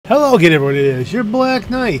Hello again, everyone. It is your Black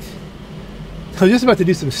Knight. I was just about to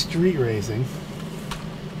do some street racing.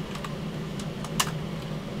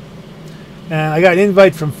 And I got an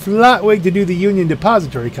invite from Flotwig to do the Union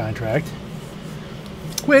Depository Contract.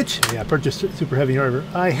 Which, yeah, I purchased super heavy armor.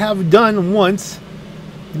 I have done once.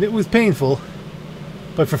 And it was painful.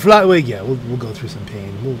 But for Flotwig, yeah, we'll go through some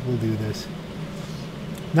pain. We'll do this.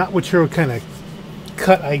 Not sure what kind of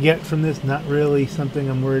cut I get from this. Not really something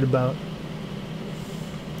I'm worried about.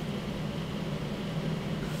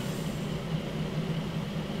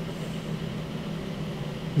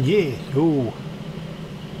 Yeah. Oh.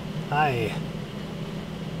 Hi.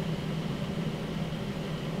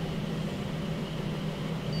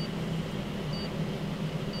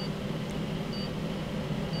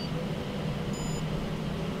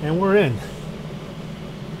 And we're in.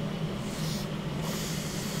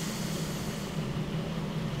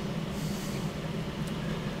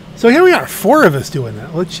 So here we are, 4 of us doing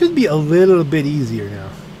that. Well, it should be a little bit easier now.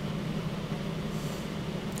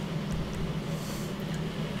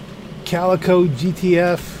 Calico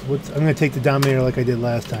GTF. I'm going to take the Dominator like I did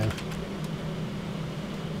last time.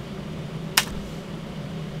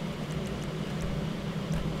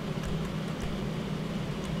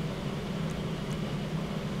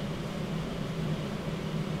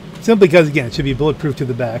 Simply because, again, it should be bulletproof to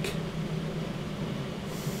the back.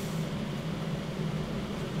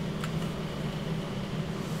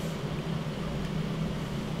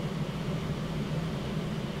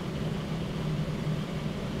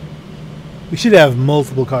 We should have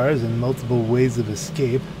multiple cars and multiple ways of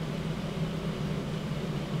escape.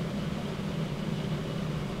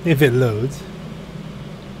 If it loads.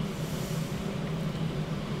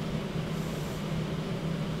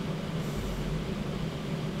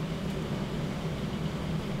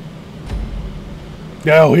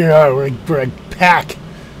 Oh, here we are. We're a pack.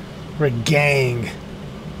 We're a gang.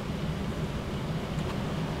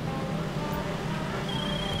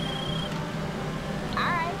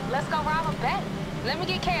 Let me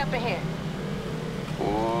get K up in here.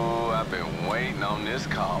 Ooh, I've been waiting on this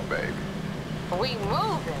call, baby. We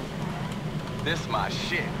moving. This my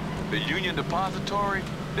shit. The Union Depository,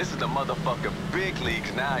 this is the motherfucking big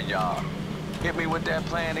leagues now, y'all. Hit me with that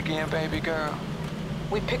plan again, baby girl.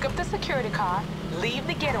 We pick up the security car, leave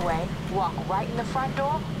the getaway, walk right in the front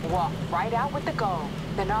door, walk right out with the gold.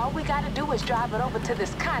 Then all we gotta do is drive it over to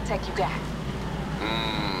this contact you got.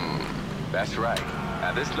 That's right.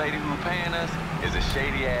 Now this lady who paying us is a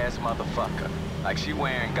shady-ass motherfucker. Like she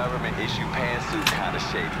wearing government-issue pantsuit kind of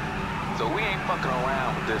shady. So we ain't fucking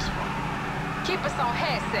around with this one. Keep us on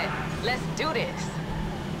headset. Let's do this.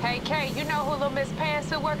 Hey, Kay, you know who Little Miss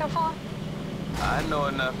Pantsuit working for? I know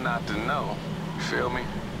enough not to know. You feel me?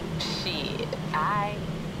 Shit,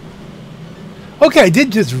 Okay, I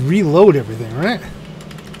did just reload everything, right?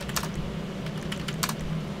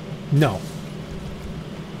 No.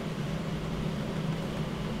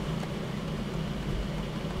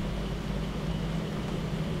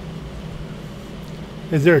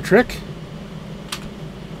 Is there a trick?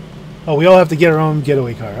 Oh, we all have to get our own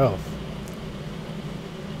getaway car. Oh.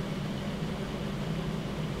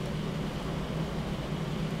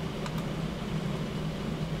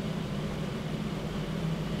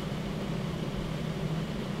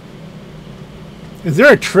 Is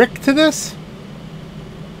there a trick to this?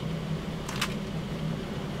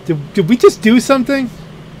 Did we just do something?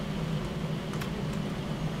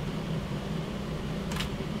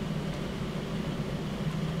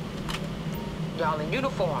 Y'all in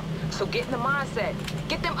uniform, so get in the mindset.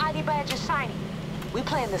 Get them ID badges shiny. We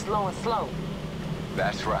playing this low and slow.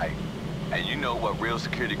 That's right. And you know what real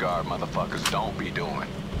security guard motherfuckers don't be doing?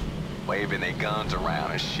 Waving their guns around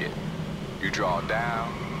and shit. You draw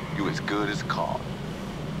down, you as good as caught.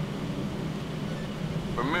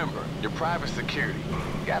 Remember, your private security.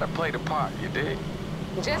 You gotta play the part, you dig?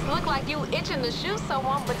 Just look like you itching to shoot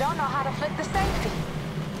someone, but don't know how to flick the safety.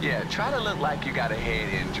 Yeah, try to look like you got a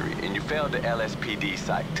head injury and you failed the LSPD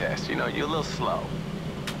psych test. You know, you're a little slow.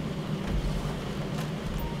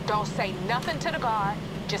 Don't say nothing to the guard.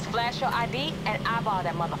 Just flash your ID and eyeball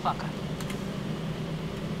that motherfucker.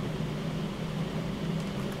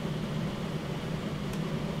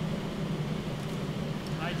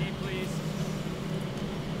 ID, please.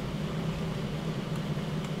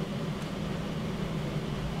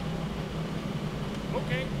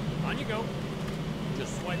 Okay, on you go.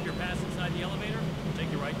 Just swipe your pass inside the elevator, we'll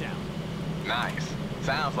take you right down. Nice.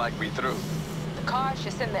 Sounds like we through. The car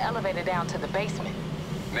should send the elevator down to the basement.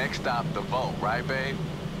 Next stop, the vault, right, babe?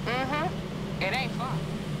 Mm-hmm. It ain't far.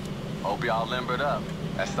 Hope y'all limbered up.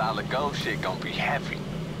 That solid gold shit gonna be heavy.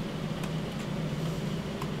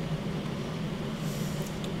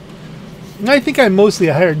 I think I'm mostly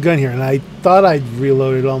a hired gun here, and I thought I'd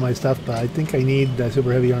reloaded all my stuff, but I think I need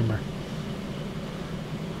super heavy armor.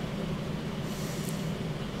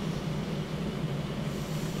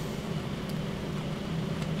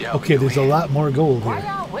 Yo, Okay, there's a lot more gold Why here.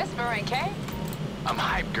 y'all whispering, Kay? I'm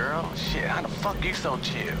hyped, girl. Shit, how the fuck you so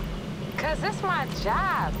chill? Cause it's my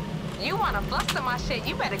job. You wanna fluster my shit,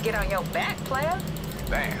 you better get on your back, player.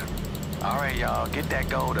 Damn. All right, y'all, get that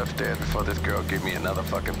gold upstairs before this girl give me another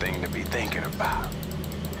fucking thing to be thinking about.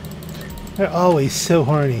 They're always so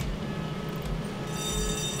horny.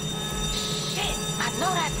 Shit, I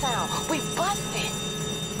know that sound. We busted.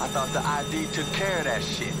 I thought the ID took care of that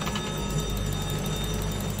shit.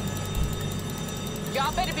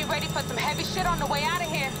 Y'all better be ready for some heavy shit on the way out of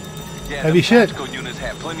here. Yeah, Heavy the shit. tactical units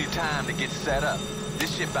had plenty of time to get set up.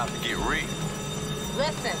 This shit about to get real.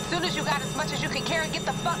 Listen, soon as you got as much as you can carry, get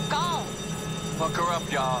the fuck gone. Fuck her up,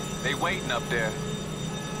 y'all. They waiting up there.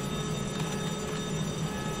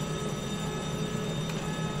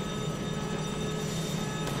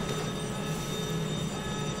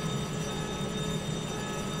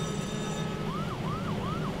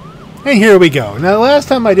 And here we go. Now, the last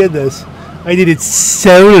time I did this, I did it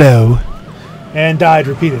solo and died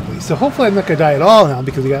repeatedly. So hopefully I'm not going to die at all now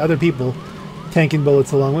because we got other people tanking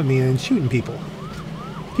bullets along with me and shooting people.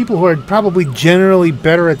 People who are probably generally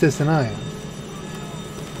better at this than I am.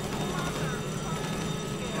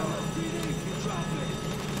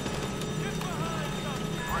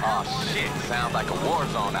 Oh shit, sounds like a war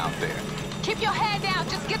zone out there. Keep your head down,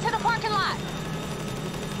 just get to the parking lot.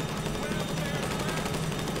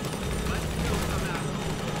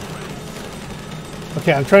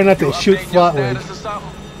 Okay, I'm trying not to You shoot updating your flotwig. status or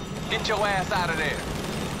something? Get your ass out of there.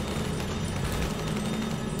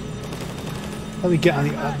 Let me get on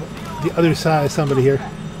the other side of somebody here.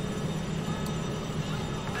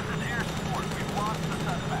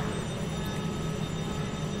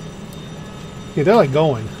 Yeah, they're like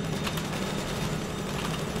going.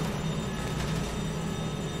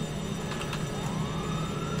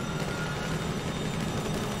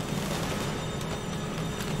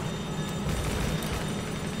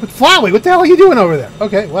 But Flotwig, what the hell are you doing over there?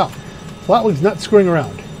 Okay, well, Flotwig's not screwing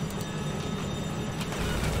around.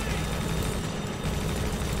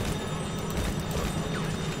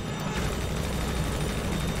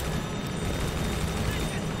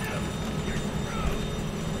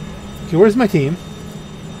 Okay, where's my team?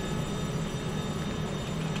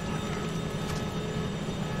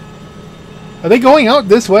 Are they going out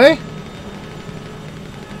this way?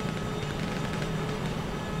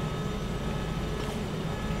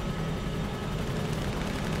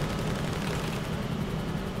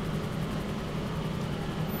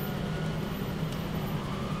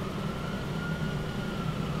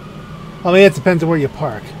 I mean, it depends on where you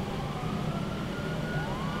park.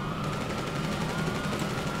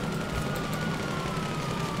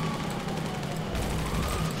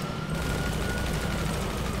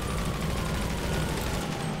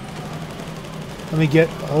 Let me get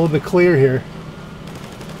a little bit clear here.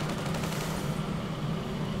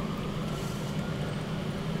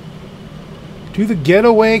 To the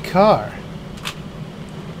getaway car.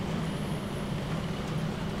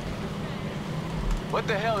 What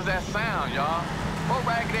the hell is that sound, y'all? What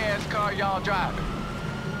ragged ass car y'all driving?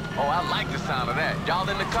 Oh, I like the sound of that. Y'all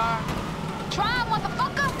in the car? Try,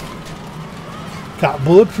 motherfucker. Got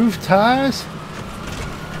bulletproof tires?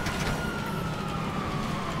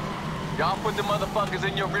 Y'all put the motherfuckers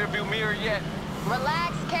in your rearview mirror yet?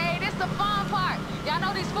 Relax, Kay. This the fun part. Y'all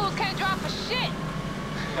know these fools can't drive for shit.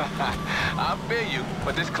 I feel you,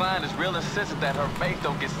 but this client is real insistent that her face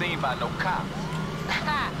don't get seen by no cops.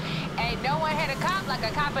 Ain't no one hit a cop like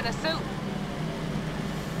a cop in a suit.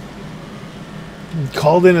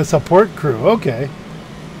 Called in a support crew. Okay.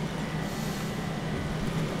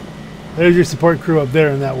 There's your support crew up there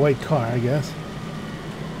in that white car, I guess.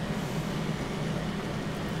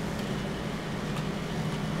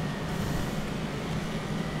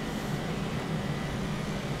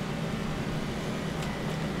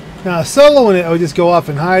 Now, soloing it, I would just go off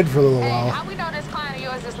and hide for a little Hey, while. how we know this client of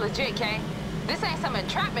yours is legit, Kay? This ain't some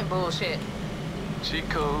entrapment bullshit. She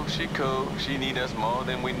cool, she cool. She need us more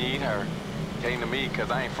than we need her. Came to me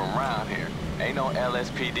because I ain't from around here. Ain't no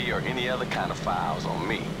LSPD or any other kind of files on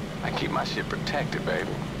me. I keep my shit protected, baby.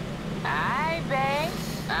 Aye, babe.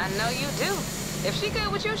 I know you do. If she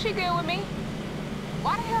good with you, she good with me.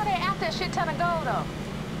 Why the hell they after a shit ton of gold, though?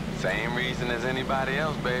 Same reason as anybody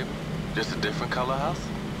else, baby. Just a different color hustle.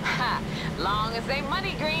 Ha! Long as they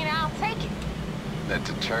money green, I'll take it. Let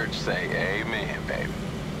the church say amen, baby.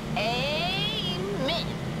 Amen.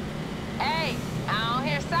 Hey, I don't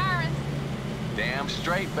hear sirens. Damn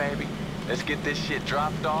straight, baby. Let's get this shit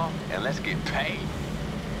dropped off and let's get paid.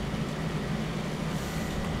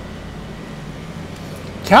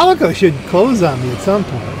 Calico should close on me at some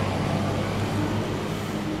point.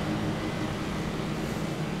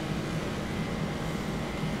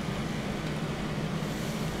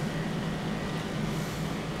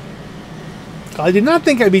 I did not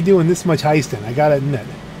think I'd be doing this much heisting, I gotta admit.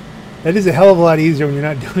 That is a hell of a lot easier when you're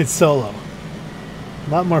not doing it solo. A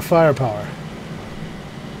lot more firepower.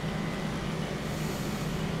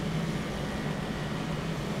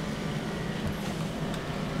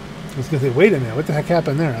 I was gonna say, wait a minute, what the heck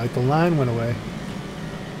happened there? Like the line went away.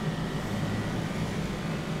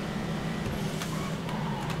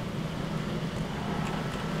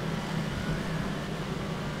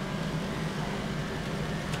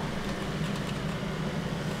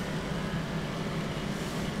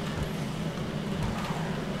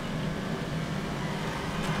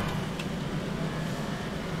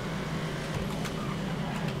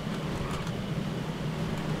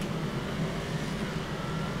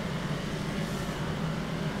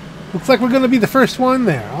 Looks like we're going to be the first one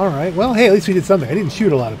there. Alright, well, hey, at least we did something. I didn't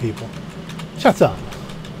shoot a lot of people. Shuts up.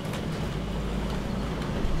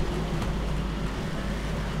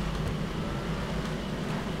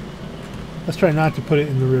 Let's try not to put it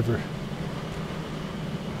in the river.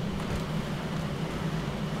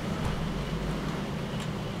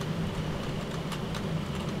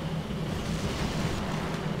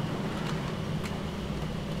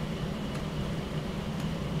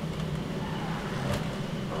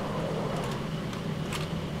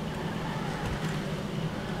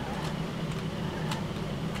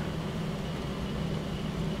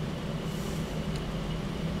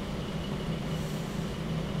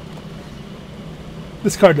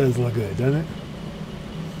 This car does look good, doesn't it?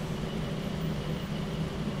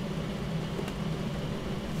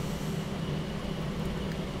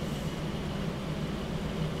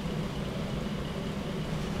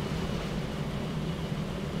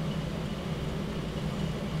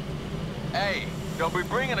 Hey, don't be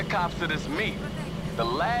bringing the cops to this meet. The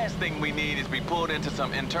last thing we need is be pulled into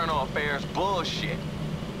some internal affairs bullshit.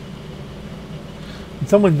 Did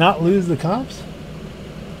someone not lose the cops?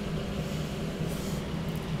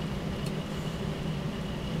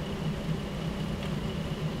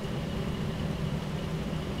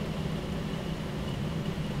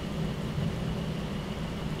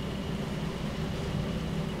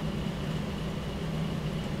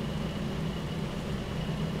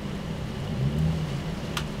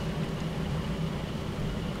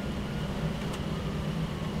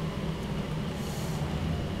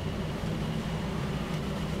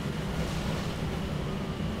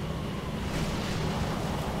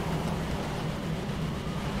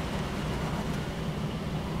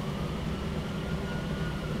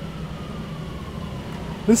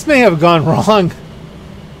 This may have gone wrong.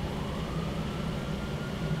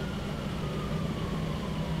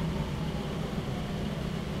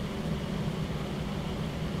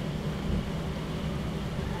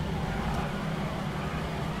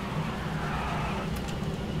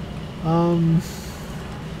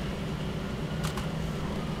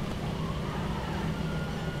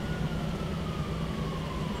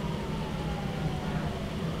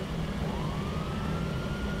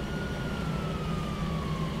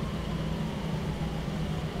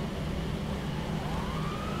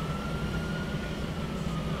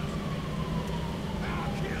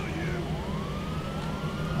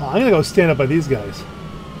 I'm gonna go stand up by these guys.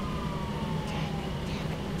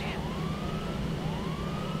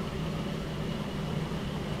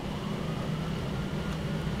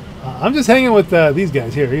 I'm just hanging with these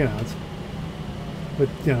guys here, you know. But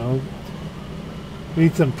you know, we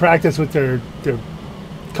need some practice with their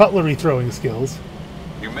cutlery throwing skills.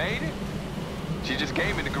 You made it? She just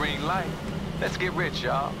gave me the green light. Let's get rich,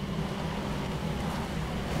 y'all.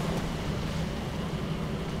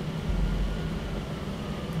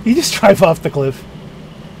 You just drive off the cliff.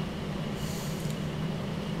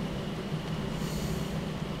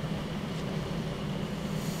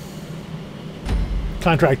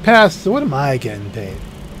 Contract passed, so what am I getting paid?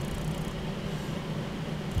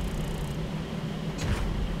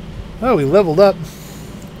 Oh, we leveled up.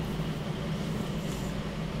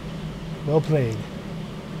 Well played.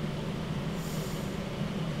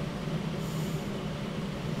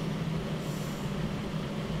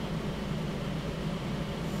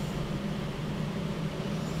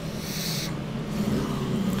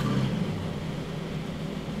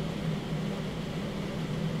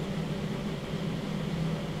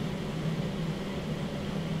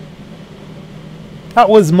 That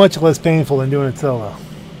was much less painful than doing it solo.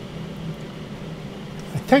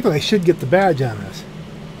 Technically, I should get the badge on this.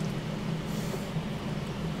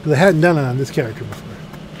 Because I hadn't done it on this character before.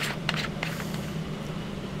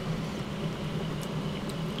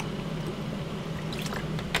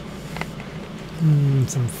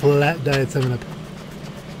 Some flat diet 7-Up.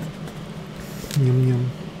 Yum yum.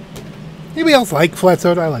 Anybody else like flat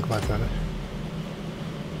soda? I like flat soda.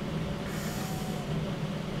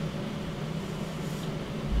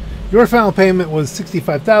 Your final payment was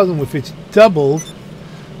 $65,000, which it's doubled.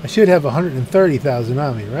 I should have $130,000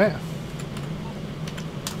 on me, right?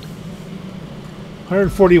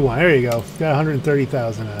 141. There you go. Got $130,000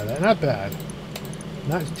 out of that. Not bad.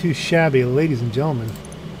 Not too shabby, ladies and gentlemen.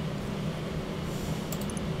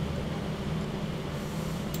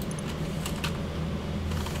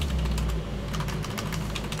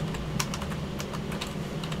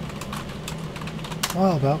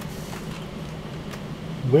 Well, about.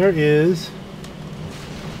 Where is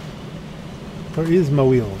my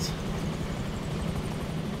wheels?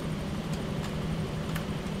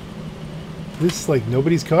 This is like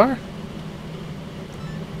nobody's car?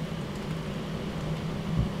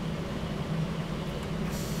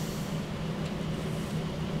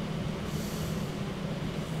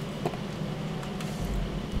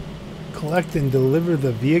 Collect and deliver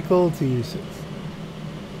the vehicle to your...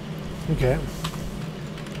 Okay.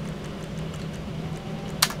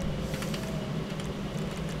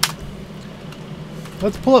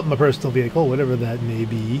 Let's pull up my personal vehicle, whatever that may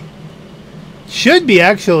be. Should be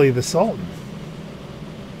actually the Sultan.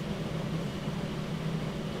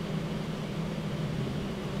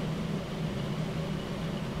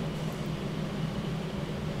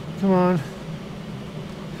 Come on.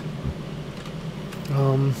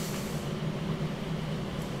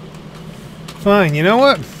 Fine, you know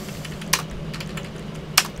what?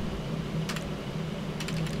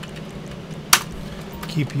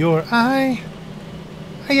 Keep your eye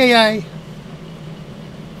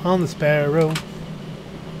on the sparrow.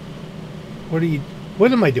 What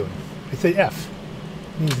am I doing? I said F.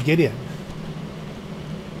 It means get in.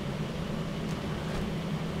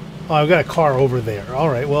 Oh, I've got a car over there.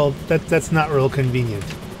 Alright, well, that's not real convenient.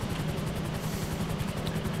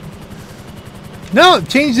 No,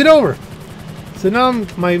 changed it over. So now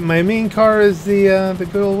my main car is the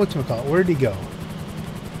good old whatchamacallit. Where'd he go?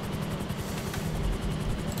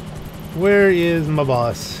 Where is my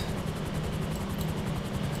boss?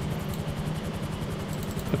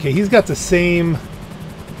 Okay, he's got the same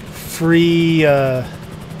free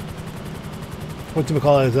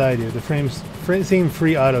whatchamacallit as I do. The same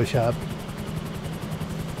free auto shop.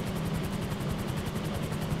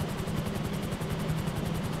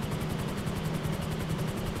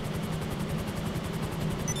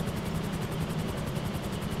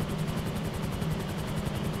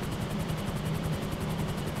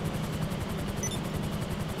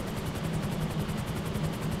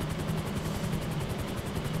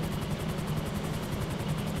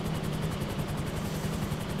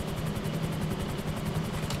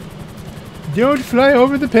 Don't fly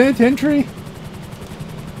over the penitentiary.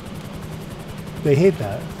 They hate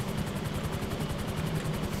that.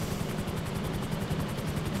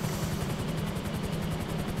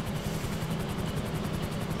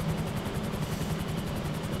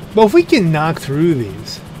 But if we can knock through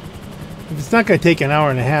these, if it's not going to take an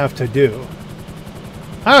hour and a half to do,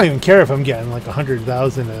 I don't even care if I'm getting like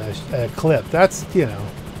 100,000 a clip. That's, you know,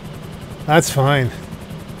 that's fine.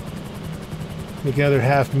 Make another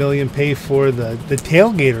 $500,000 pay for the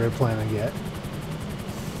tailgater I plan to get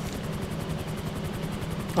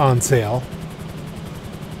on sale.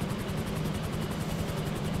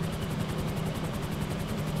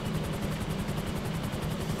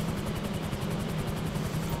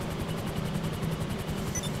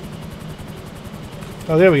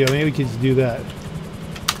 Oh, there we go. Maybe we can just do that.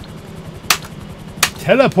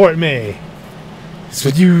 Teleport me. So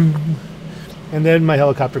you, and then my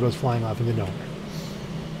helicopter goes flying off into nowhere.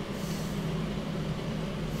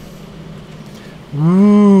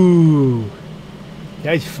 Ooh,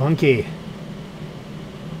 that's funky.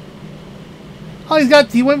 Oh,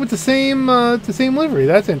 he went with the same livery.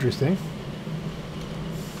 That's interesting.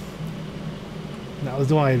 That was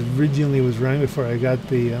the one I originally was running before I got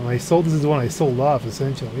the this is the one I sold off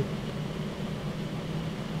essentially.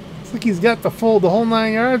 It's like he's got the whole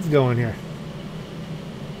 9 yards going here.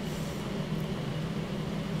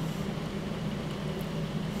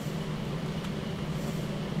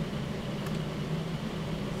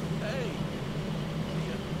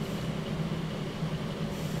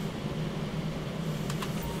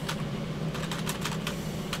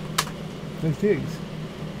 Nice digs.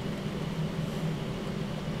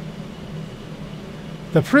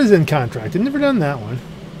 The prison contract. I've never done that one.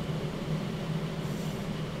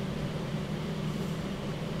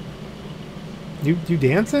 You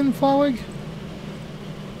dancing, Flotwig?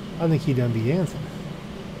 I think he done be dancing.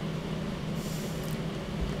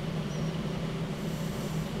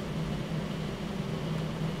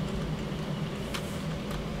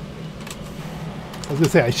 I was gonna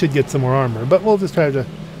say I should get some more armor, but we'll just try to.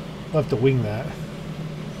 We'll have to wing that.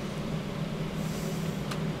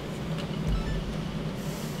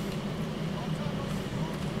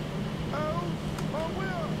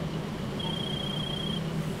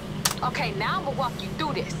 Okay, now I'm gonna walk you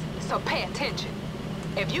through this, so pay attention.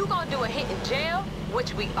 If you gonna do a hit in jail,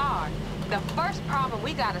 which we are, the first problem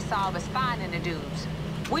we gotta solve is finding the dudes.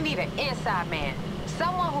 We need an inside man,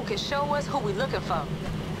 someone who can show us who we looking for.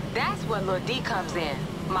 That's where Lil D comes in,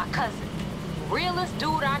 my cousin. Realest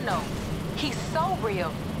dude I know. He's so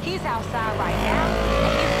real. He's outside right now,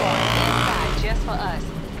 and he's going inside just for us.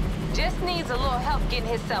 Just needs a little help getting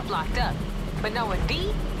himself locked up. But knowing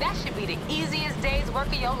D, that should be the easiest day's work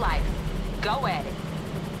of your life. Go at it.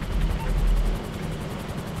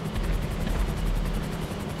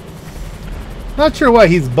 Not sure why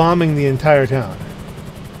he's bombing the entire town.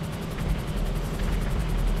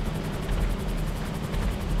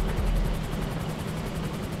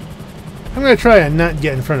 I'm going to try and not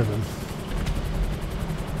get in front of him.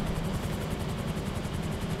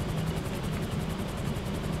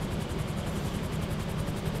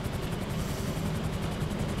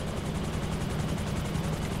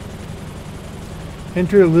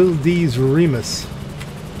 Enter Lil D's Remus.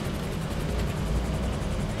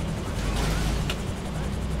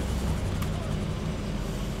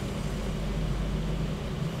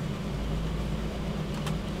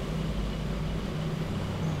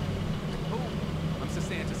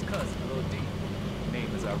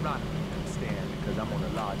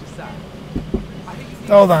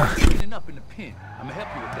 Hold on. Up in the pen. I'm gonna help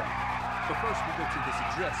you with that. But first we go to this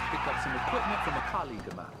address, pick up some equipment from a colleague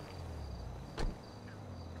of mine.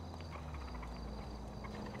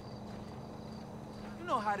 You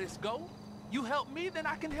know how this go. You help me, then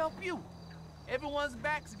I can help you. Everyone's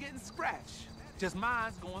back's getting scratched. Just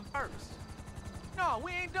mine's going first. No,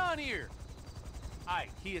 we ain't done here. Alright,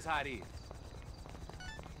 here's how it is.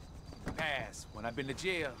 Past, when I've been to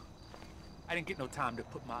jail, I didn't get no time to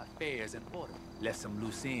put my affairs in order. Left some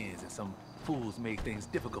loose ends and some fools made things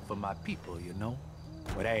difficult for my people, you know?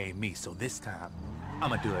 But that ain't me, so this time,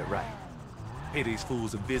 I'ma do it right. Pay these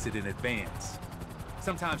fools a visit in advance.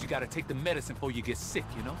 Sometimes you gotta take the medicine before you get sick,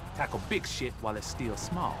 you know? Tackle big shit while it's still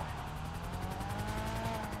small.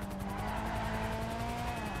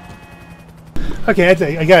 Okay,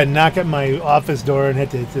 I got to knock at my office door and had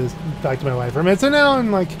to talk to my wife for a minute. So now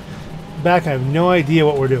I'm like back. I have no idea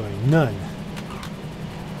what we're doing. None.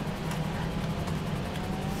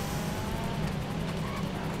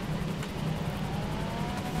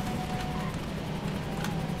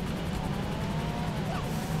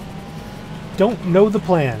 Don't know the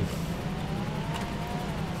plan.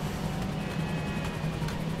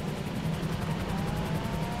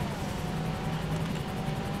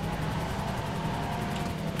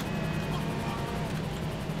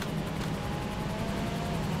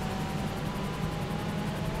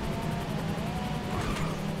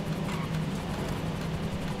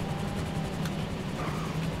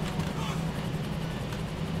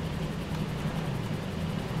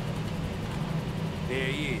 There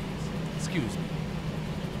he is. Excuse me.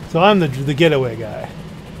 So I'm the getaway guy.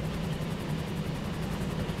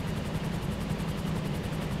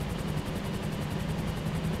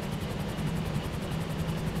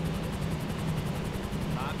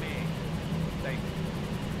 My man. Thank you.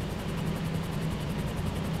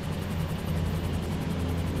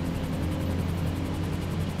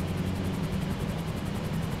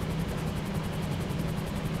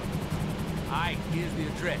 Alright, here's the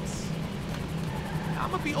address. I'm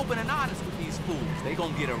gonna be open and honest with these fools. They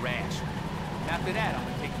gonna get a rash. After that, I'm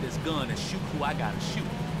gonna take this gun and shoot who I gotta shoot.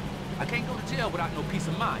 I can't go to jail without no peace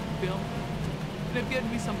of mind, you feel me? And if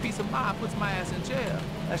getting me some peace of mind puts my ass in jail,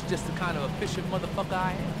 that's just the kind of efficient motherfucker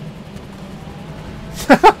I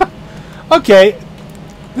am. Okay,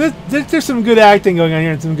 there's some good acting going on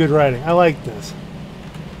here and some good writing. I like this.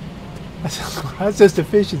 That's just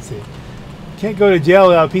efficiency. Can't go to jail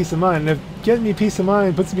without peace of mind. And if getting me peace of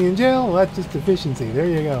mind puts me in jail, well, that's just efficiency. There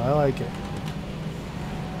you go. I like it.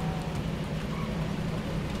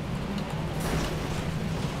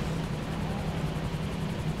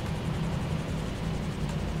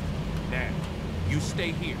 Now, you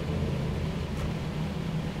stay here.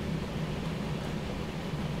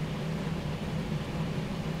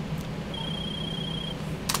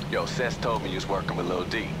 Yo, Seth told me you was working with Lil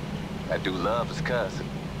D. That dude love his cousin,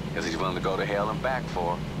 because he's willing to go to hell and back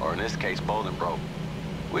for her, or in this case, Bolingbroke,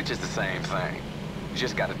 which is the same thing. You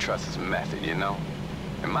just gotta trust his method, you know?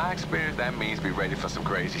 In my experience, that means be ready for some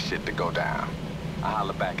crazy shit to go down. I'll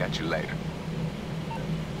holler back at you later.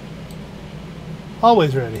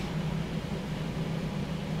 Always ready.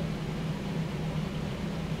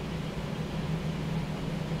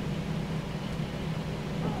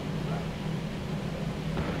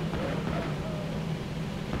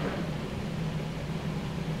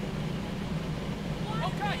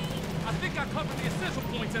 Okay, I think I covered the essential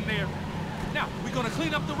points in there. Now, we gonna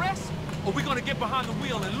clean up the rest, or we gonna get behind the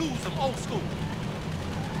wheel and lose them old school?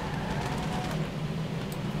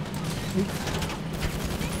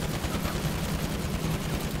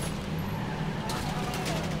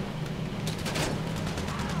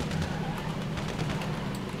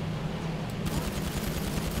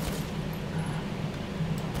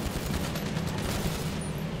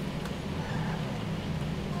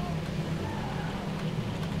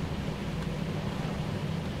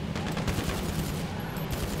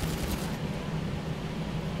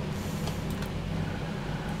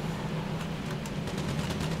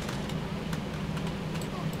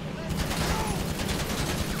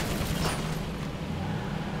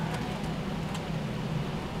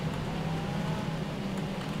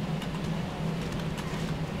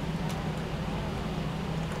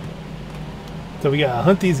 So we gotta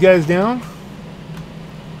hunt these guys down.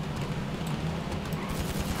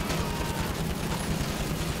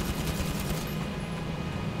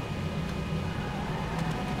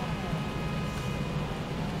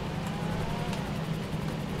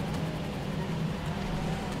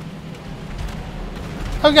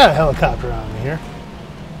 I've got a helicopter on me here.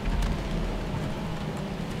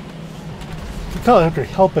 The helicopter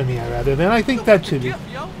helping me, rather than I think that should be. Now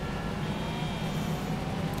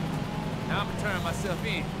I'm gonna turn myself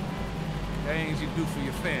in. Things you do for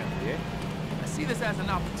your family, yeah? I see this as an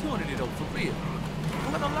opportunity, though, for real.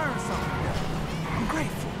 I'm gonna learn something here. I'm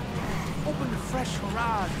grateful. Open to fresh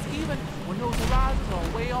horizons, even when those horizons are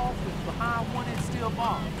way off and behind one and still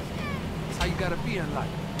bars. That's how you gotta be in life.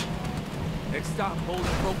 Next stop,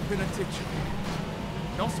 Bolingbroke Penitentiary.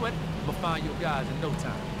 Don't sweat, we'll find your guys in no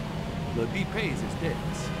time. Lil D pays his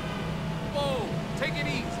debts. Whoa, take it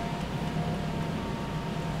easy.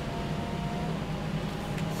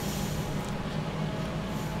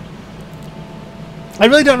 I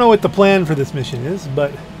really don't know what the plan for this mission is,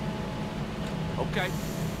 but Okay,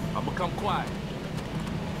 I'm gonna come quiet.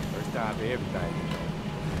 First time for everything, you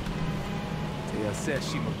know. Tell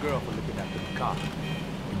Seth she my girl for looking after the car.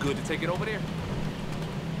 You good to take it over there?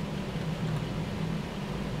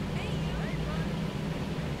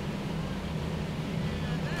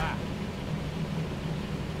 Ah.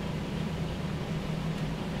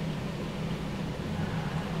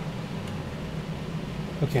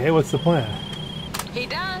 okay, what's the plan? He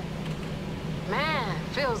done? Man,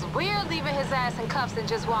 feels weird leaving his ass in cuffs and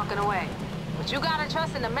just walking away. But you gotta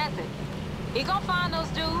trust in the method. He gonna find those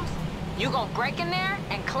dudes, you gonna break in there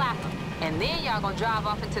and clap them. And then y'all gonna drive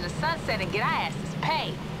off into the sunset and get our asses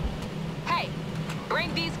paid. Hey,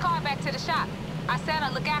 bring D's car back to the shop. I said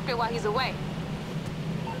I'd look after it while he's away.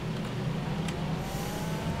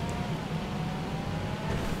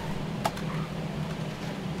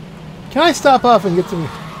 Can I stop off and get some?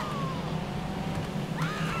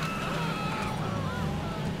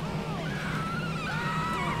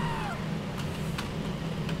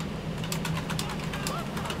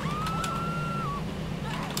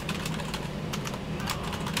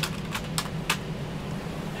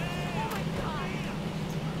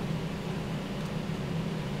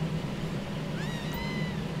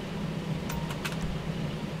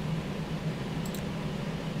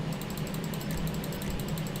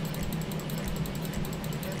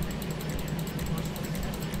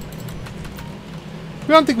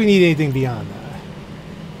 I don't think we need anything beyond that.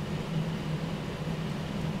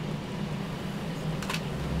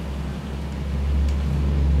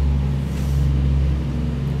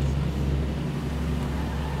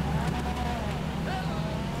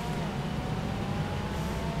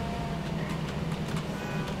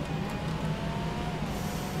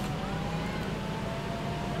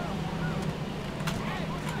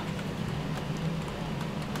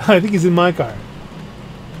 I think he's in my car.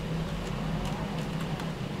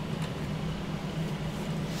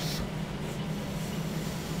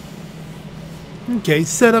 Okay,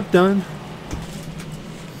 setup done.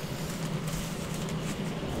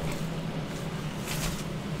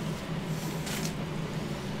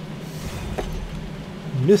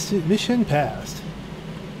 Mission passed.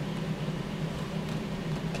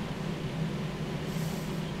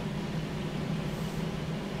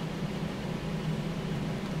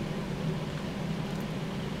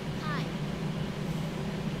 Hi.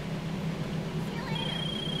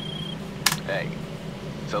 Hey,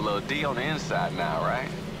 it's a little D on the inside now, right?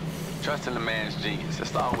 Trusting the man's genius.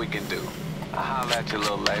 That's all we can do. I'll holler at you a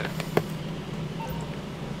little later.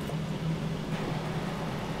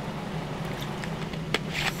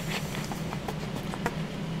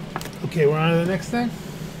 Okay, we're on to the next thing.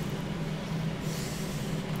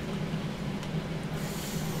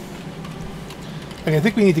 Okay, I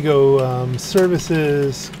think we need to go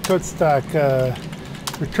services, code stock,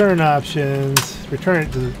 return options, return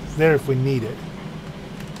it to there if we need it.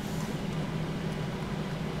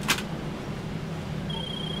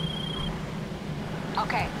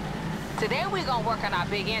 Okay, today we're gonna work on our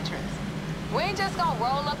big entrance. We ain't just gonna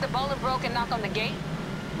roll up the Bolingbroke and knock on the gate.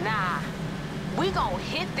 Nah, we gonna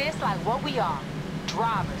hit this like what we are,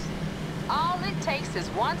 drivers. All it takes is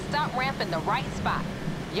one stop ramp in the right spot.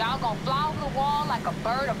 Y'all gonna fly over the wall like a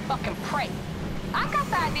bird of fucking prey. I got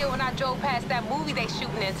the idea when I drove past that movie they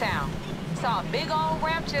shooting in town. Saw a big old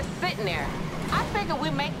ramp just sitting there. I figured we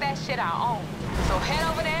make that shit our own. So head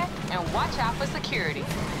over there and watch out for security.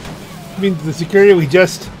 You mean the security we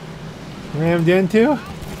just rammed into?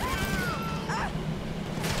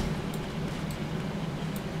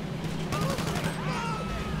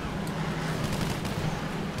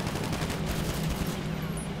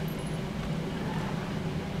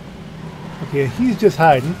 Okay, he's just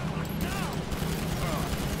hiding.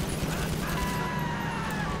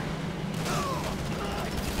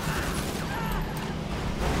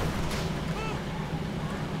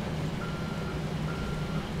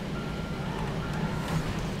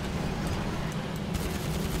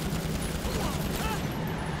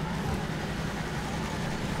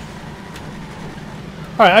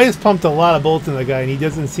 Alright, I just pumped a lot of bolts in the guy and he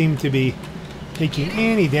doesn't seem to be taking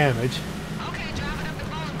any damage. Okay, driving up the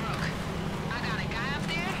Bolingbroke. I got a guy up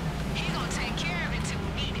there. He gonna take care of it till we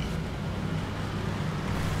need it.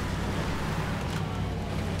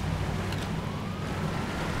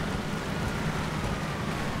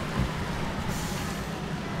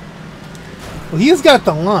 Well, he's got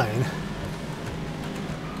the line.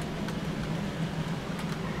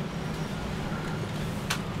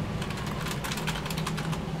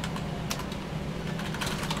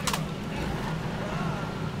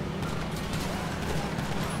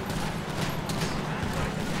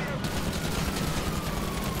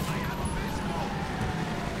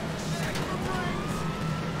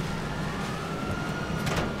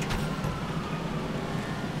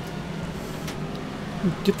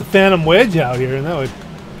 Get the Phantom Wedge out here, and that would...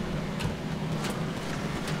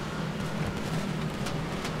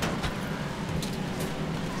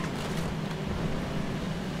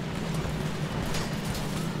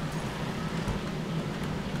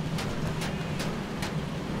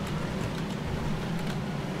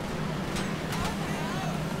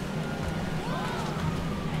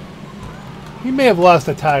 He may have lost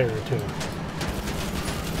a tire or two.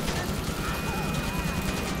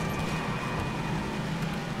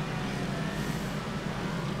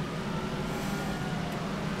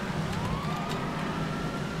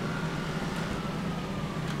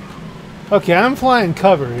 Okay, I'm flying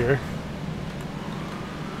cover here.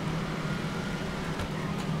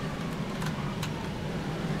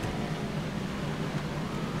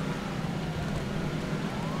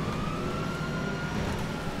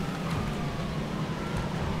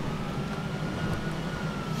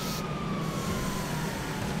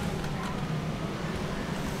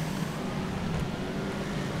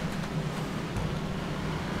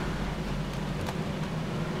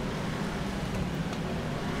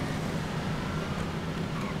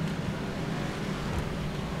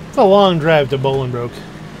 It's a long drive to Bolingbroke.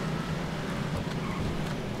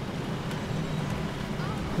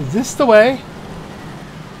 Is this the way?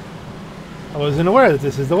 I wasn't aware that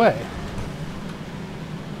this is the way.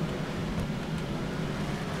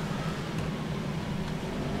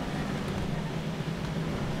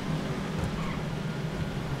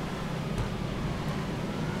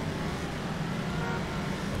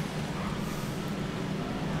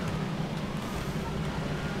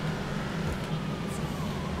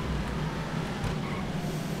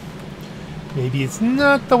 Maybe it's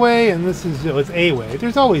not the way, and this is, it's a way.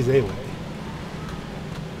 There's always a way.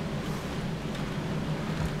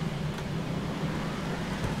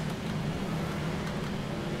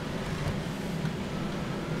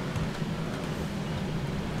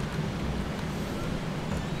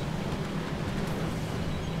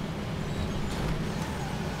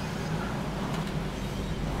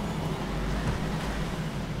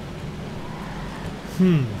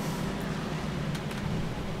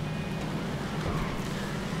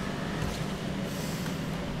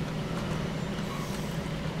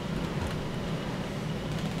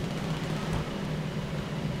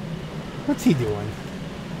 What's he doing?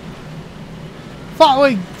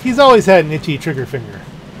 Flotwig, he's always had an itchy trigger finger.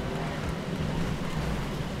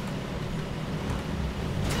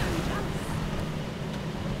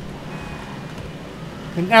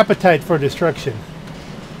 An appetite for destruction.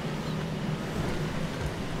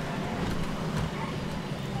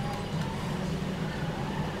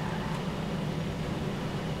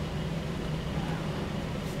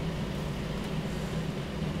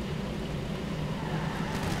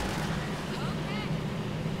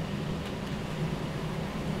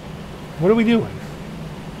 What are we doing?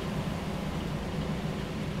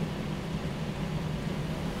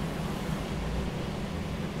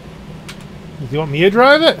 Do you want me to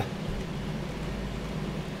drive it?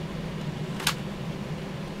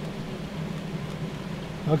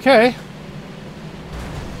 Okay.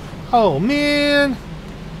 Oh, man.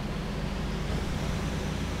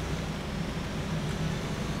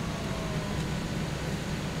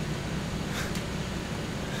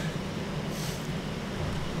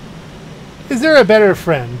 Is there a better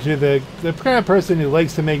friend to the kind of person who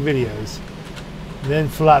likes to make videos than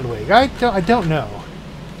Flotwig? I don't know.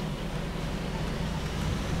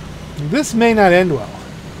 This may not end well.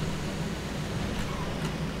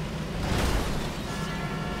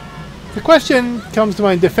 The question comes to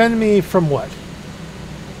mind, defend me from what?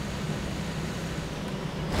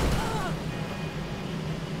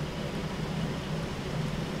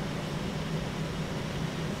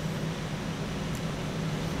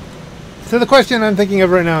 So the question I'm thinking of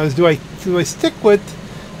right now is, do I stick with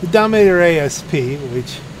the Dominator ASP,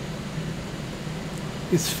 which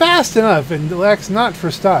is fast enough and lacks not for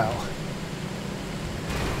style,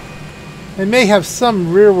 and may have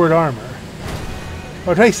some rearward armor,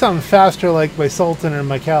 or take something faster like my Sultan or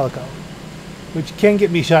my Calico, which can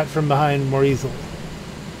get me shot from behind more easily?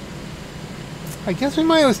 I guess we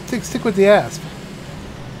might stick with the ASP.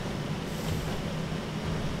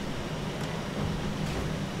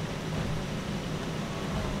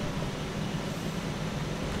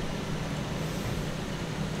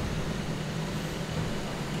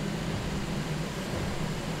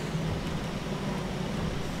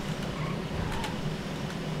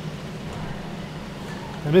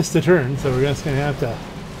 I missed the turn, so we're just going to have to...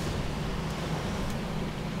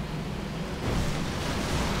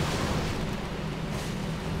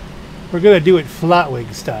 We're going to do it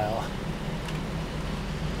Flotwig style.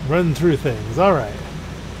 Run through things. All right.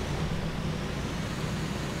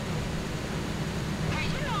 Hey,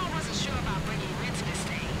 you know I wasn't sure about bringing you into this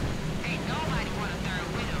thing. Ain't nobody want a third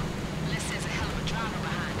window unless there's a hell of a driver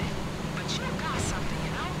behind it. But you got something,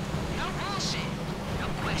 you know? No bullshit. No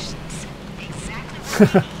questions. Exactly what we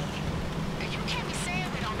need. And you can't be saying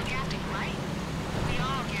we don't look after you, right? We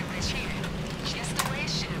all get rich here. Just the way it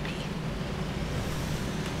should be.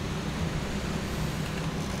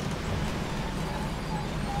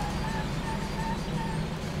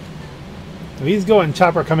 So he's going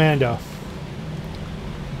chopper commando.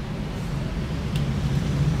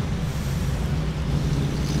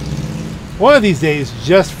 One of these days,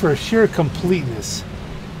 just for sheer completeness,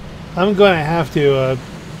 I'm going to have to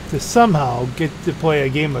somehow get to play a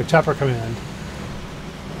game of Chopper Command.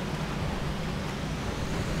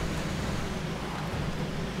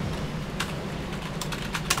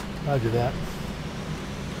 Roger that.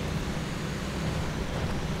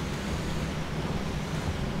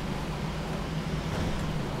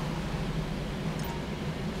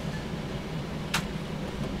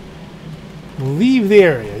 Leave the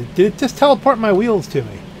area. Did it just teleport my wheels to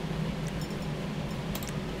me?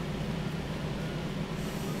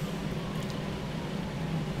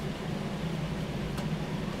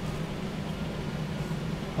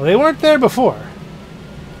 Well, they weren't there before.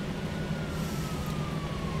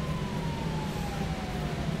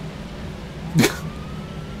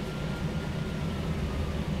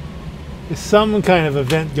 There's some kind of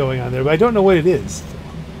event going on there, but I don't know what it is.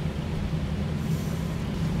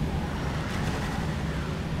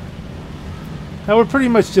 Now we're pretty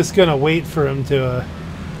much just gonna wait for him to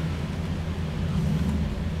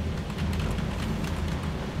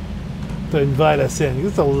invite us in.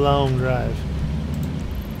 It's a long drive.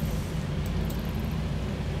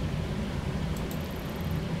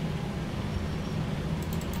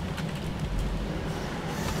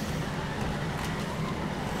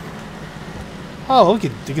 Oh, I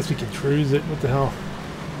guess we can cruise it. What the hell?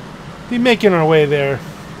 Be making our way there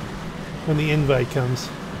when the invite comes.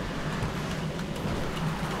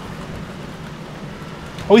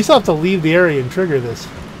 Oh, we still have to leave the area and trigger this.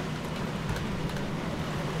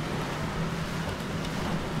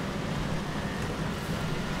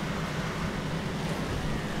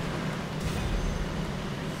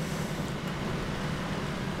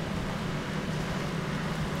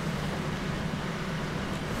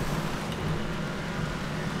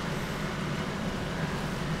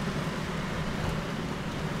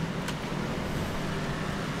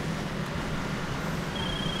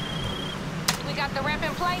 got the ramp in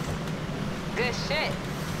place? Good shit.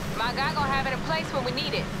 My guy gonna have it in place when we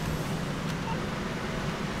need it.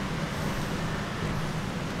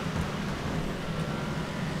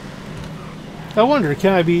 I wonder,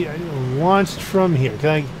 can I be launched from here?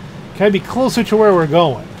 Can I be closer to where we're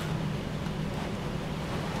going?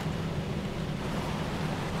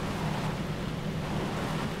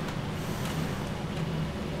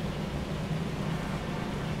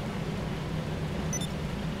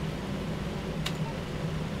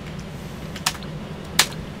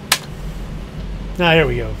 Ah, here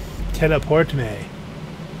we go. Teleport me.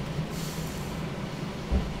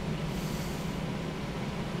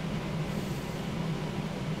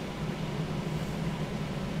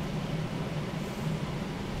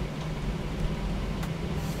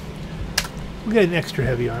 We'll get an extra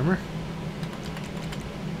heavy armor.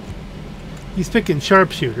 He's picking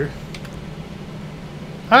sharpshooter.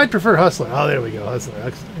 I'd prefer hustler. Oh, there we go. Hustler.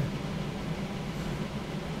 Excellent.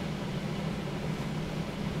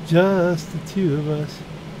 Just the two of us.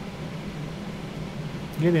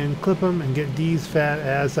 Get in, clip him, and get D's fat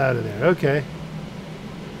ass out of there. Okay.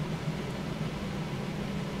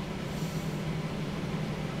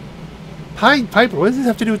 Pied Piper. What does this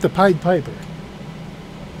have to do with the Pied Piper?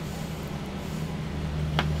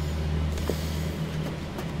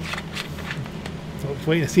 So let's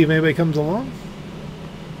wait to see if anybody comes along.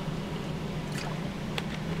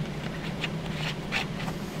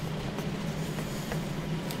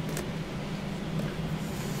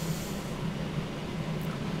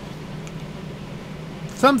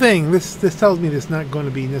 Something. This tells me it's not going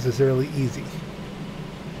to be necessarily easy.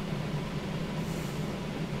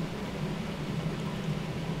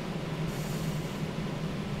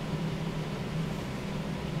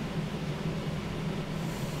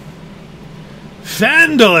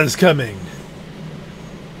 Vandal is coming.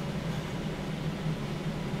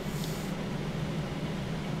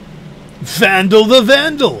 Vandal the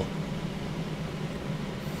Vandal.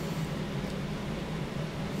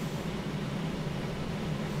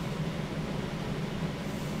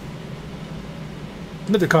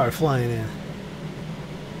 Another car flying in.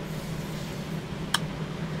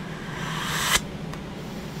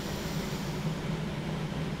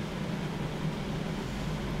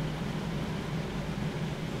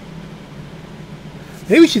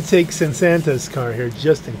 Maybe we should take Sansanta's car here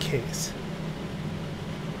just in case.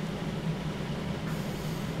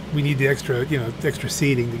 We need the extra, extra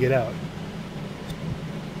seating to get out.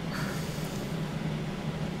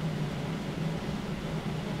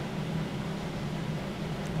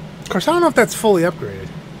 Of course, I don't know if that's fully upgraded.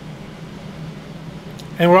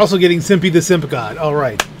 And we're also getting Simpy the Simp God. All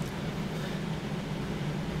right.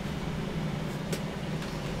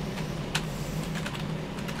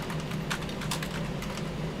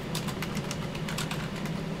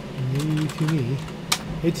 New to me.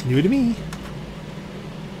 It's new to me.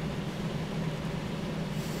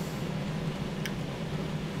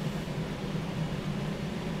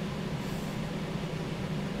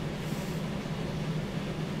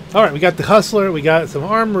 Alright, we got the Hustler, we got some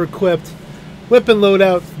armor equipped, weapon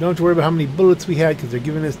loadout. Don't have to worry about how many bullets we had because they're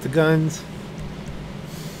giving us the guns.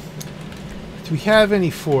 Do we have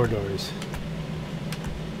any 4-doors?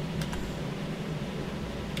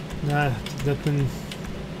 Nah, nothing.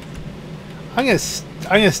 I'm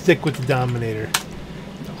gonna stick with the Dominator.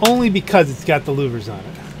 Only because it's got the louvers on it.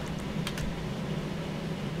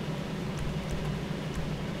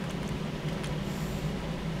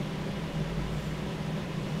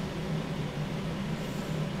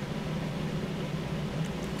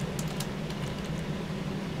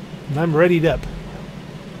 And I'm readied up.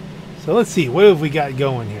 So let's see, what have we got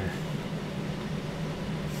going here?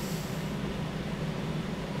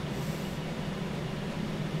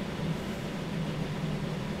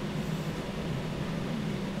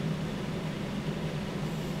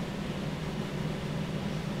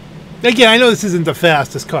 Again, I know this isn't the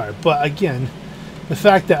fastest car, but again, the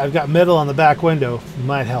fact that I've got metal on the back window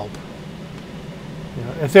might help.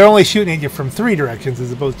 If they're only shooting at you from 3 directions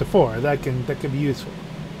as opposed to 4, that can be useful.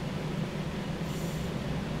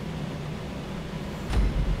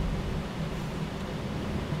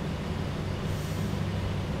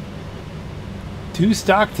 Two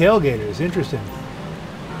stock tailgaters, interesting.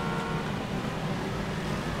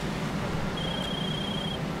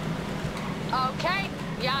 Okay,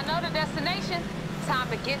 y'all know the destination. Time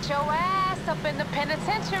to get your ass up in the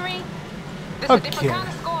penitentiary. This is a different kind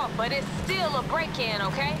of score, but it's still a break-in,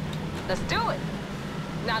 okay? Let's do it.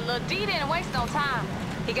 Now, Lil D didn't waste no time.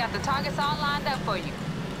 He got the targets all lined up for you.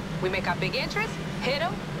 We make our big entrance, hit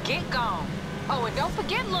him, get gone. Oh, and don't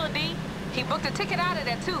forget Lil D. He booked a ticket out of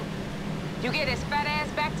there, too. You get his fat ass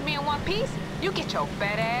back to me in one piece, you get your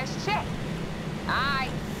fat ass check. Alright,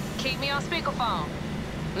 keep me on speakerphone.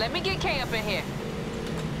 Let me get K up in here.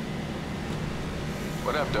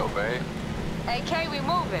 What up, though, babe? Hey, K, we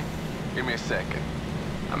moving. Give me a second.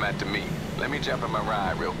 I'm at the meet. Let me jump in my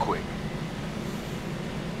ride real quick.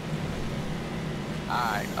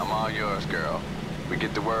 Alright, I'm all yours, girl. We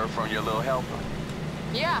get the word from your little helper?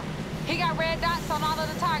 Yeah, he got red dots on all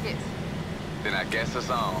of the targets. Then I guess it's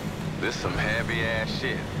on. This some heavy-ass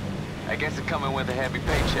shit. I guess it's coming with a heavy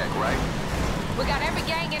paycheck, right? We got every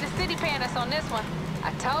gang in the city paying us on this one.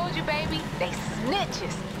 I told you, baby, they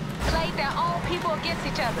snitches. Played their own people against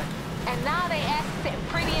each other. And now they ass sitting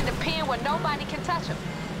pretty in the pen where nobody can touch them.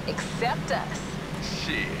 Except us.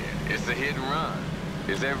 Shit, it's a hit and run.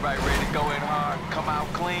 Is everybody ready to go in hard, come out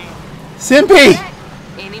clean? Simpy!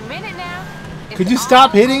 Any minute now. Could you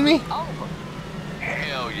stop hitting me? Over.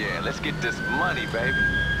 Hell yeah, let's get this money, baby.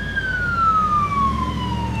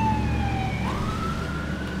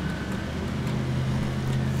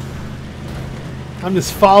 I'm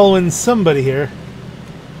just following somebody here.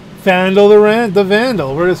 Vandal the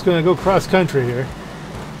Vandal. We're just going to go cross country here.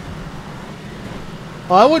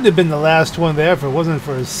 Well, I wouldn't have been the last one there if it wasn't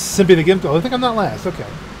for Simpy the Gimp. Oh, I think I'm not last. Okay.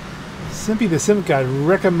 Simpy the Simp guy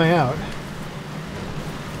wrecking me out.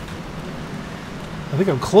 I think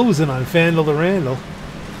I'm closing on Vandal the Randall.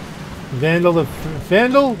 Vandal the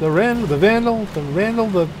Vandal, the Randall, the Vandal, the Randall,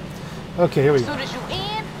 the... Okay, here we go. As soon as you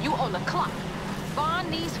in, you on the clock.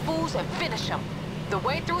 Find these fools and finish them. The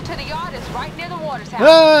way through to the yard is right near the water tower.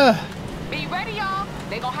 Ah! Be ready, y'all.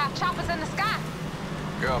 They gonna have choppers in the sky.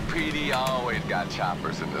 Girl, PD always got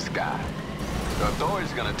choppers in the sky. The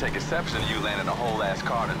authorities are gonna take exception to you landing a whole ass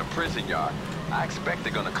card in the prison yard. I expect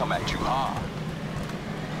they're gonna come at you hard.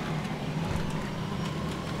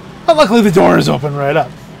 But luckily the door is open right up.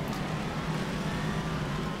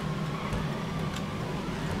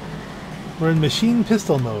 We're in machine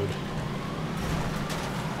pistol mode.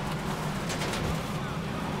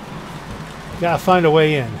 Gotta find a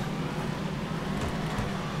way in.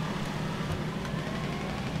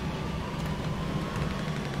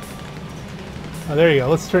 Oh, there you go.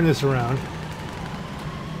 Let's turn this around.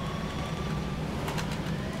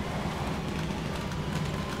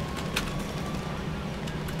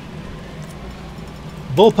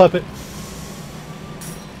 Bull puppet.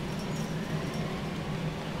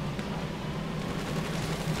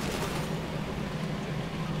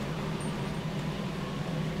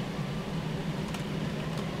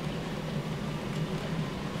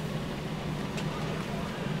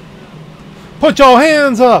 Put your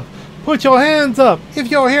hands up! Put your hands up!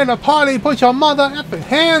 If you're here to party, put your mother effing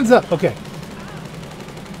hands up! Okay.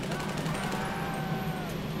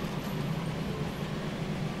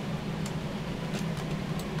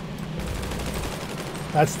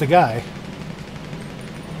 That's the guy.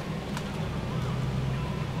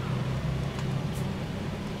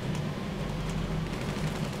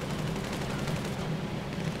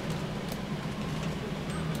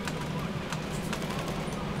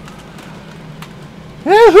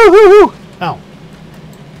 Ow.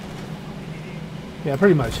 Yeah,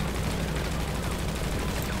 pretty much.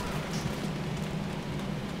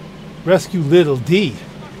 Rescue Little D.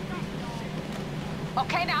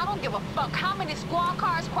 Okay, now I don't give a fuck how many squad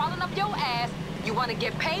cars crawling up your ass. You want to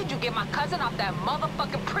get paid, you get my cousin off that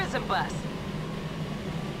motherfucking prison bus.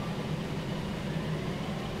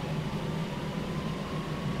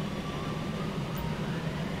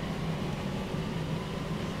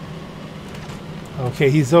 Okay,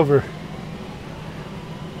 he's over.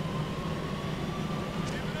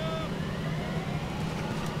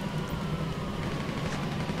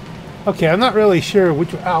 Okay, I'm not really sure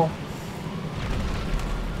which... Ow.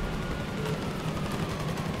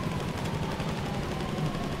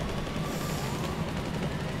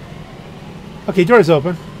 Okay, door's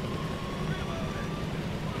open.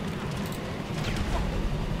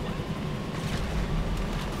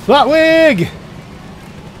 Flotwig!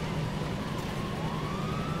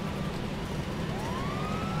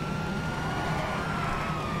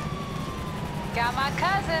 Got my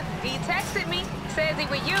cousin. He texted me. Says he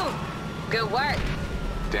with you. Good work.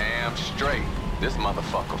 Damn straight. This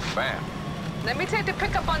motherfucker fam. Let me take the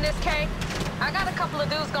pickup on this, K. I got a couple of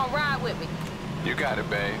dudes gonna ride with me. You got it,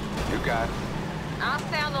 babe. You got it. I'll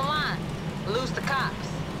stay on the line. Lose the cops.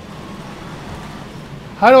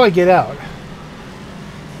 How do I get out?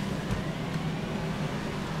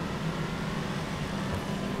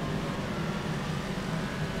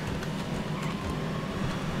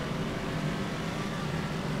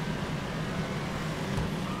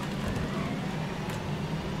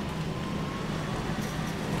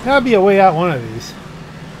 Gotta be a way out one of these.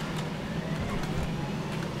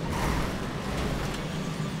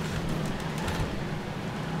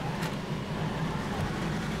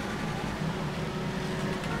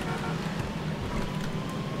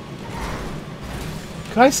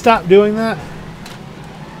 Can I stop doing that?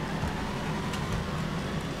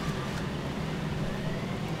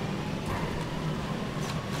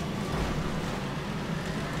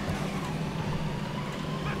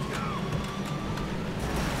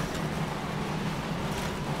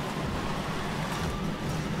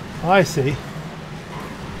 Oh, I see.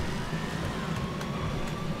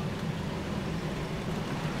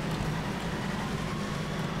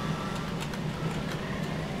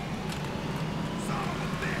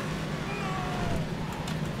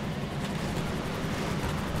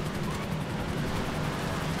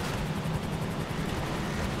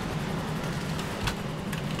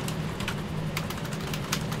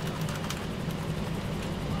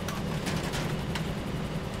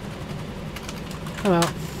 Come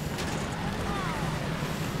out.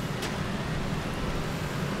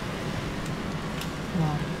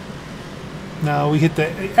 Now we hit the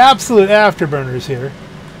absolute afterburners here.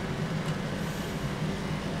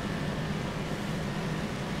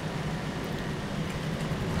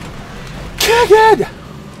 Kick it!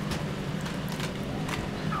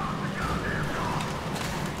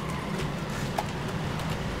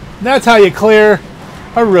 That's how you clear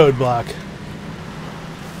a roadblock.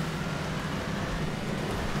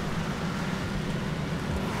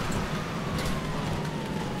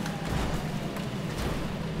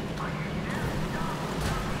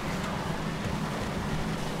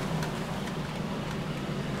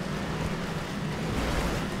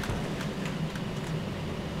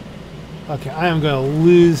 Okay, I am going to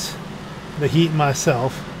lose the heat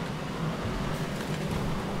myself.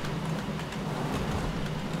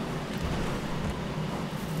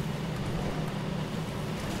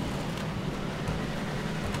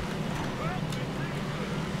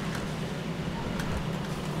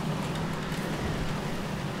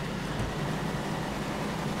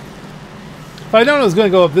 If I'd known it was going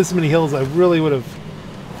to go up this many hills, I really would have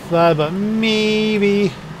thought about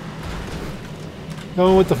maybe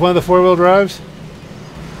going with one of the four-wheel drives.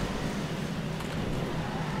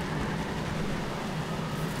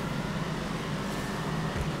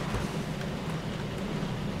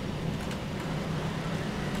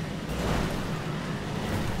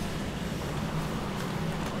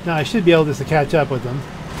 Now I should be able just to catch up with them.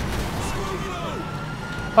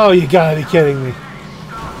 Oh, you gotta be kidding me.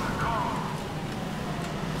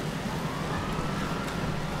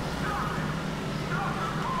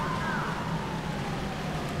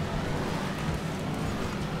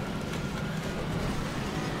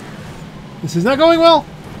 This is not going well.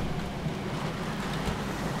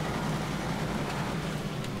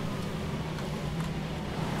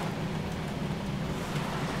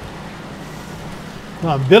 Come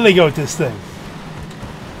on, Billy goat this thing.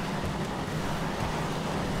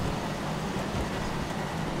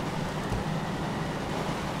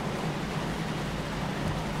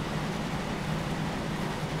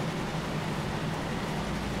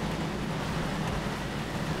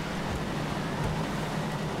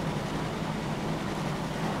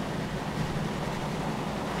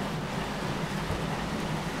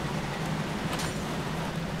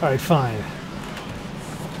 All right, fine.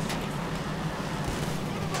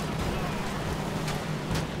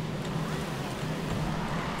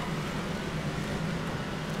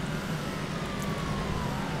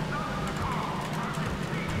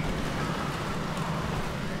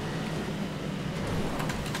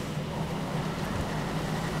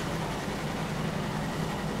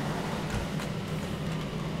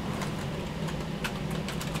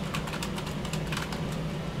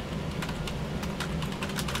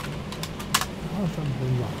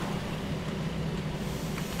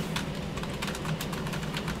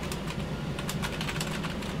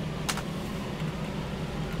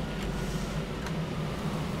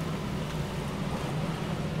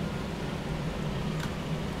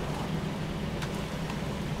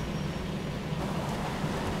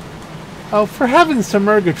 Oh, for heaven's to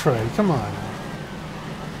Murgatroyd, come on.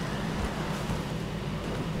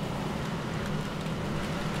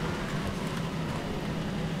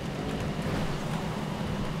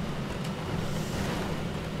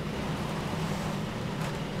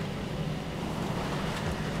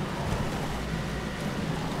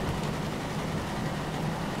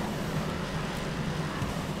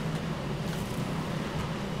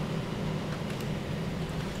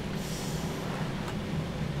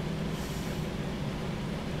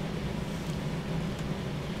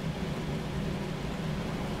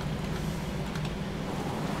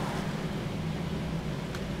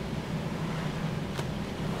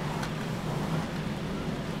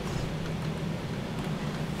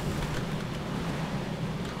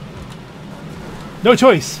 No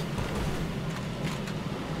choice.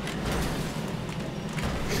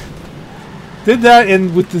 Did that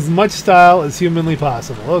in with as much style as humanly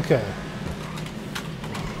possible. Okay.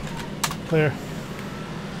 Clear.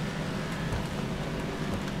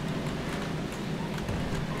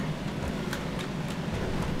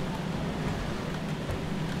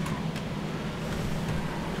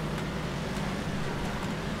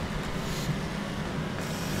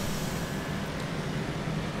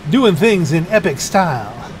 Doing things in epic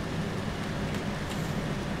style.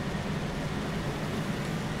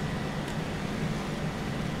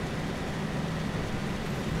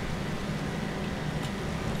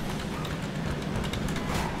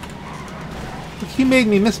 He made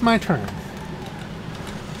me miss my turn.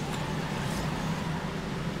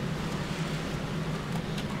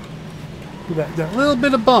 That little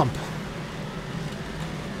bit of bump.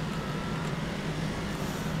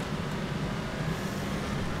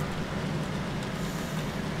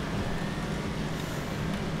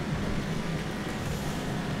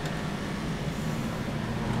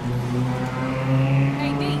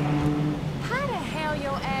 Hey, D, how the hell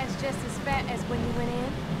your ass just as fat as when you went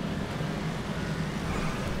in?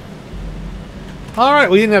 Alright,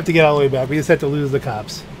 we didn't have to get all the way back. We just had to lose the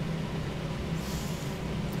cops.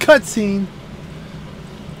 Cutscene.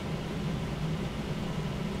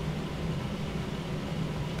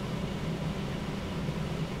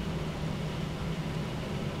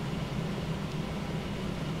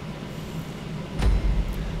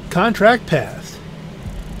 Contract passed.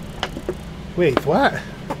 Wait, what?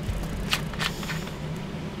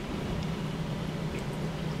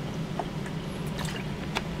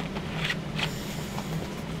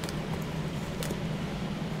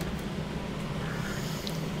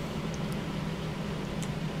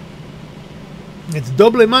 It's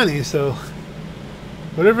double money, so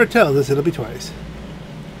whatever it tells us, it'll be twice.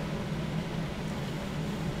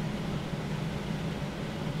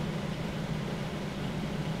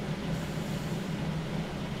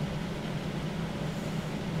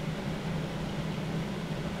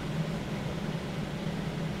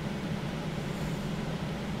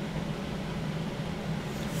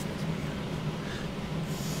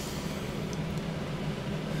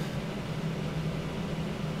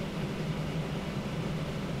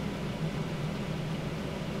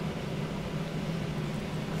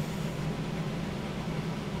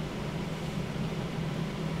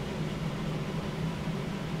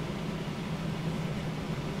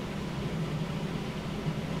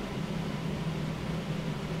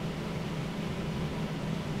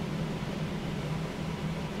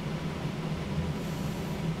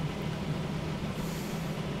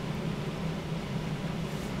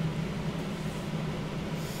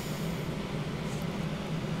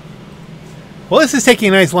 Well, this is taking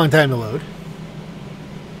a nice long time to load.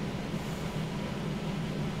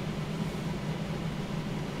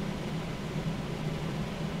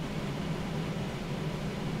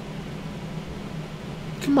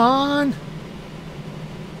 Come on.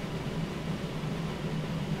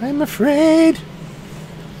 I'm afraid.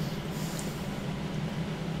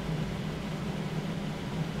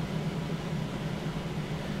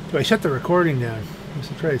 Do I shut the recording down? I'm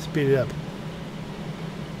just try to speed it up.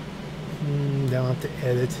 I'll have to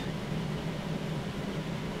edit.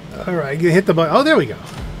 Alright, hit the button. Oh, there we go.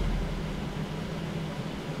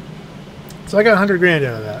 So I got 100 grand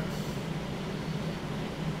out of that.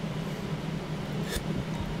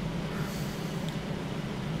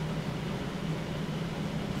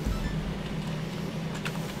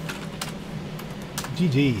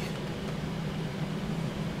 GG.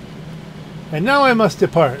 And now I must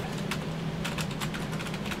depart.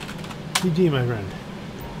 GG, my friend.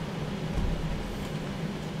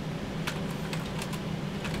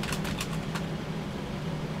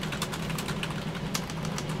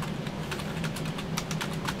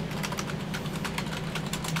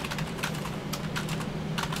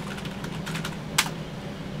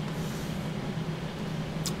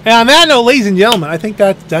 And on that note, ladies and gentlemen, I think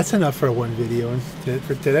that's enough for one video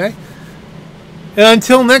for today. And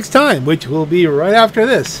until next time, which will be right after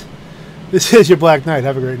this, this is your Black Knight.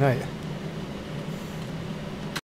 Have a great night.